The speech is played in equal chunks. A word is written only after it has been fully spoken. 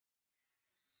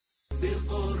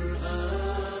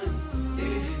بالقرآن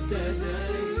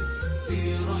اهتديت في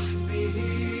رحبه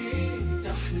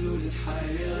تحلو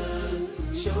الحياة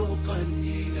شوقا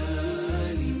إلى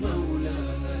المولى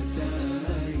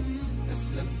أتيت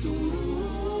أسلمت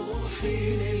روحي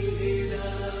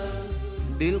للإله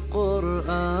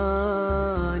بالقرآن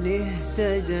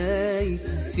اهتديت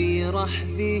في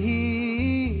رحبه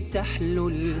تحلو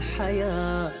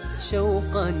الحياة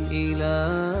شوقا إلى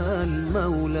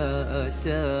المولى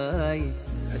أتيت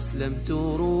أسلمت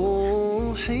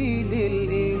روحي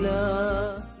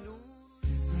للإله.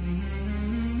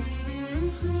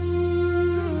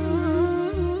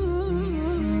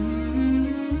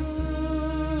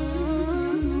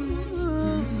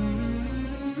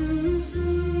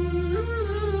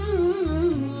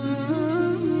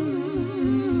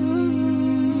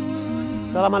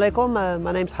 Assalamu alaikum,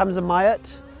 my name's Hamza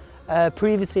Loss,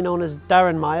 previously known as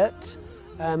Darren Myatt.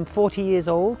 I'm 40 years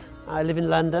old, I live in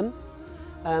London.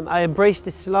 I embraced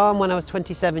Islam when I was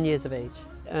 27 years of age.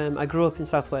 I grew up in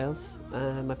South Wales.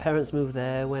 My parents moved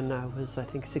there when I was, I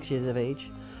think, 6 years of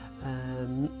age.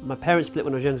 My parents split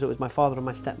when I was young, so it was my father and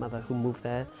my stepmother who moved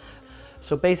there.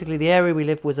 So basically the area we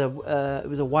lived was it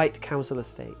was a white council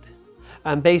estate.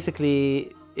 And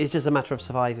basically it's just a matter of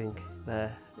surviving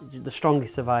there. The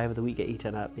strongest survivor, the weak get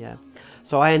eaten up, yeah.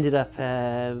 So I ended up,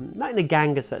 not in a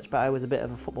gang as such, but I was a bit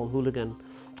of a football hooligan.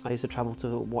 I used to travel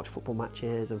to watch football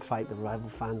matches and fight the rival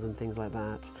fans and things like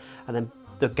that. And then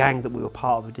the gang that we were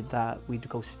part of did that. We'd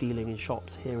go stealing in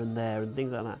shops here and there and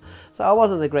things like that. So I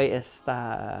wasn't the greatest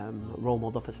role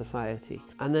model for society.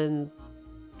 And then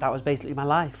that was basically my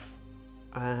life.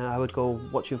 I would go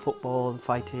watching football,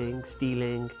 fighting,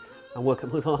 stealing, and work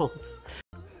at McDonald's.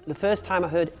 The first time I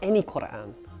heard any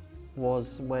Quran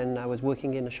was when I was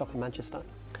working in a shop in Manchester,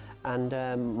 and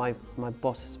my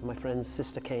boss, my friend's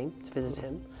sister came to visit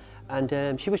him,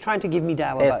 and she was trying to give me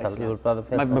dawah about Islam. Your brother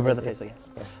Faisal. My brother Faisal, yes.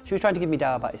 Yeah. She was trying to give me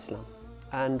dawah about Islam,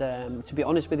 and to be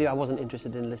honest with you, I wasn't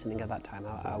interested in listening at that time.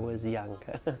 I was young.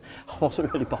 I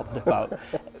wasn't really bothered about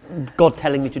God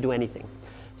telling me to do anything.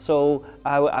 So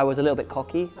I was a little bit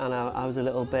cocky, and I was a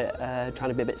little bit trying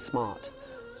to be a bit smart.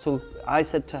 So I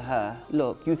said to her,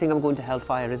 look, you think I'm going to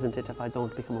hellfire, isn't it, if I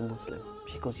don't become a Muslim?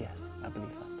 She goes, yes, I believe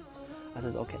that. I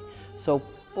says, okay. So,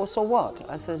 well, so what?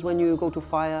 I says, when you go to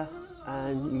fire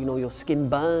and, you know, your skin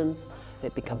burns,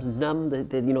 it becomes numb, it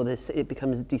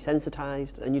becomes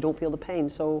desensitized, and you don't feel the pain.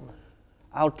 So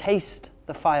I'll taste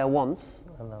the fire once,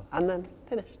 and then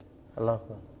finished.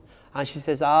 And she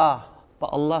says, but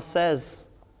Allah says,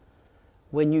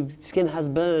 when your skin has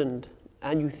burned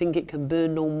and you think it can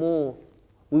burn no more,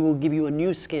 we will give you a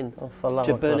new skin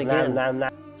to burn again.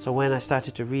 So when I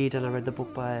started to read, and I read the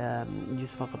book by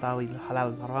Yusuf al-Qaradawi,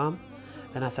 Halal al-Haram,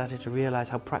 then I started to realize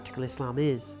how practical Islam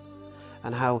is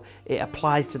and how it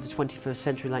applies to the 21st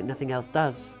century like nothing else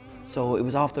does. So it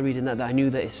was after reading that I knew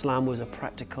that Islam was a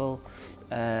practical,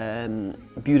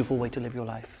 beautiful way to live your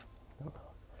life.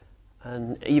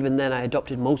 And even then I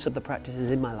adopted most of the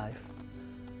practices in my life.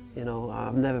 You know,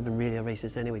 I've never been really a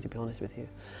racist anyway, to be honest with you.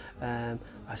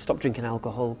 I stopped drinking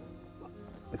alcohol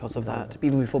because of that.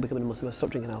 Even before becoming a Muslim, I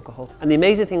stopped drinking alcohol. And the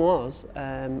amazing thing was,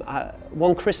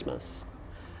 one Christmas,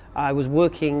 I was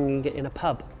working in a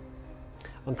pub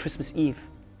on Christmas Eve,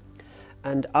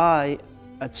 and I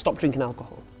had stopped drinking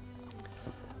alcohol.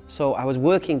 So I was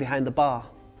working behind the bar.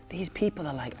 These people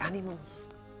are like animals.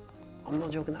 I'm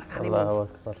not joking, they're animals.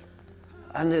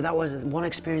 And that was one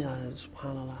experience. I said,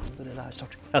 SubhanAllah, alhamdulillah, I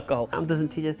stopped drinking alcohol. Islam doesn't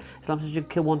teach us, Islam says you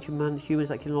kill one human, humans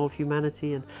like killing all of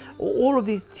humanity, and all of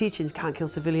these teachings can't kill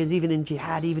civilians, even in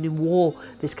jihad, even in war.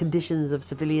 There's conditions of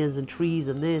civilians and trees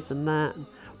and this and that, and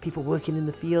people working in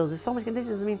the fields. There's so much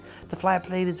conditions. I mean, to fly a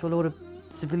plane into a load of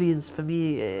civilians, for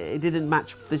me, it didn't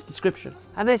match this description.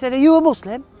 And they said, are you a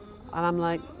Muslim? And I'm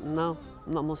like, no,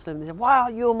 I'm not Muslim. They said, why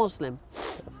aren't you a Muslim?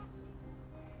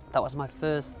 That was my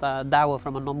first dawah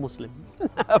from a non-Muslim.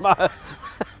 And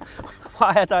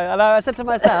I said to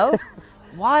myself,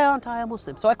 why aren't I a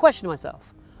Muslim? So I questioned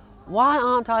myself, why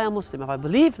aren't I a Muslim? If I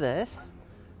believe this,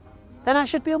 then I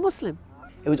should be a Muslim.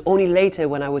 It was only later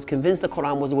when I was convinced the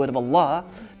Quran was the word of Allah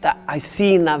that I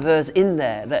seen that verse in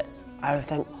there that I would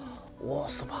think, oh,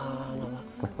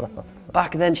 subhanallah.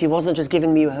 Back then she wasn't just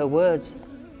giving me her words,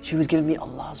 she was giving me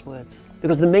Allah's words.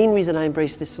 Because the main reason I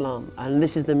embraced Islam, and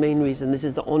this is the main reason, this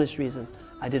is the honest reason,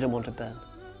 I didn't want to burn.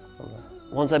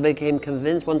 Once I became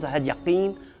convinced, once I had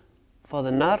yaqeen for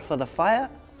the nar, for the fire,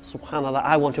 subhanallah,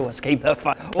 I want to escape that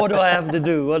fire. What do I have to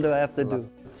do? What do I have to do?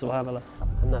 Subhanallah.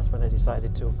 And that's when I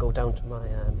decided to go down to my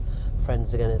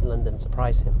friends again in London,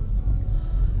 surprise him.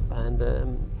 And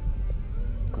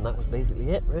that was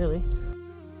basically it, really.